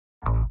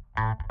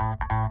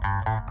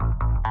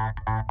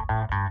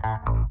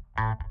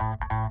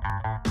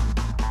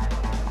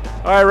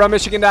All right,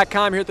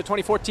 RunMichigan.com here at the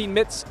 2014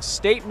 MITS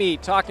State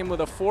Meet, talking with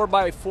the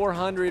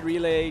 4x400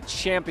 relay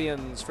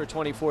champions for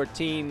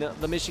 2014,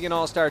 the Michigan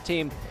All-Star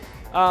team.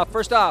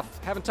 First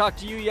off, haven't talked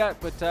to you yet,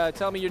 but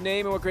tell me your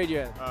name and what grade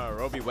you're in.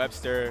 Roby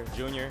Webster,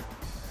 Jr.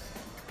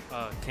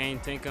 Kane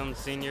Tinkham,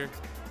 Senior.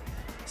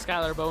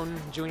 Skylar Bowden,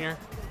 Jr.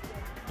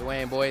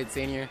 Dwayne Boyd,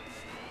 Senior.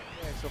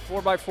 Okay, so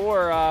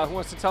 4x4, who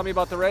wants to tell me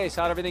about the race?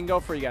 How'd everything go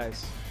for you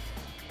guys?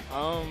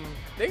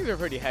 Things were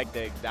pretty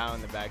hectic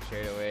down the back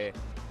straightaway.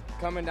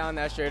 Coming down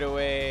that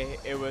straightaway,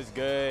 it was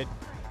good.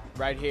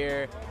 Right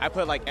here, I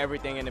put like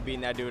everything into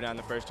beating that dude on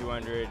the first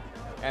 200.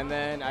 And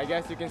then I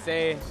guess you can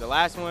say the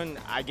last one,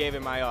 I gave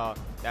it my all.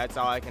 That's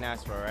all I can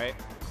ask for, right?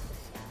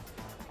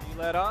 You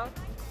led off?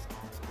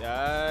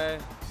 Yeah,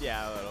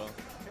 a little.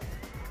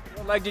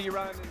 What leg did you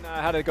run and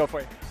how did it go for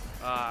you?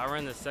 I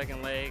ran the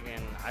second leg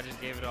and I just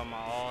gave it on my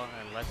all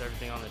and left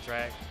everything on the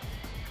track.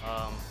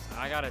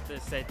 I gotta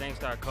say thanks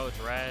to our coach,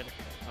 Rad.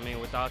 I mean,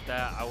 without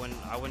that, I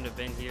wouldn't have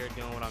been here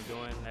doing what I'm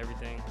doing,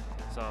 everything.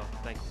 So,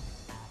 thank you.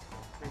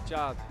 Great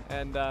job.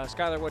 And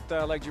Skylar, what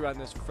leg did you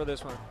run for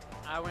this one?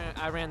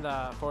 I ran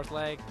the fourth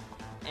leg,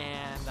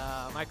 and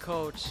my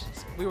coach,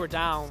 we were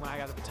down when I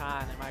got the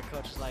baton, and my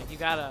coach was like, you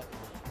gotta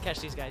catch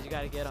these guys, you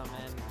gotta get them,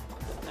 and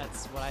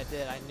that's what I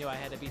did. I knew I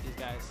had to beat these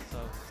guys, so.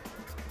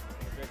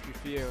 Victory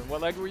for you. And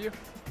what leg were you?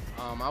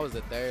 I was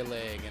the third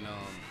leg, and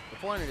the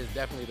 400 is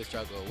definitely the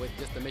struggle with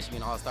just the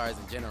Michigan All-Stars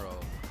in general.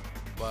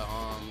 But,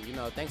 you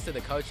know, thanks to the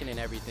coaching and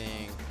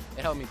everything,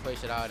 it helped me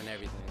push it out and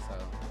everything. So,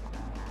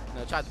 you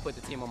know, tried to put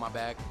the team on my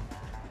back.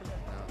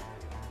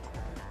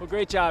 Well,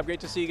 great job. Great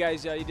to see you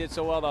guys. You did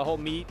so well the whole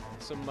meet.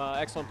 Some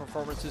excellent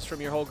performances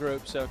from your whole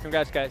group. So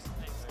congrats, guys.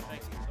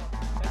 Thank you.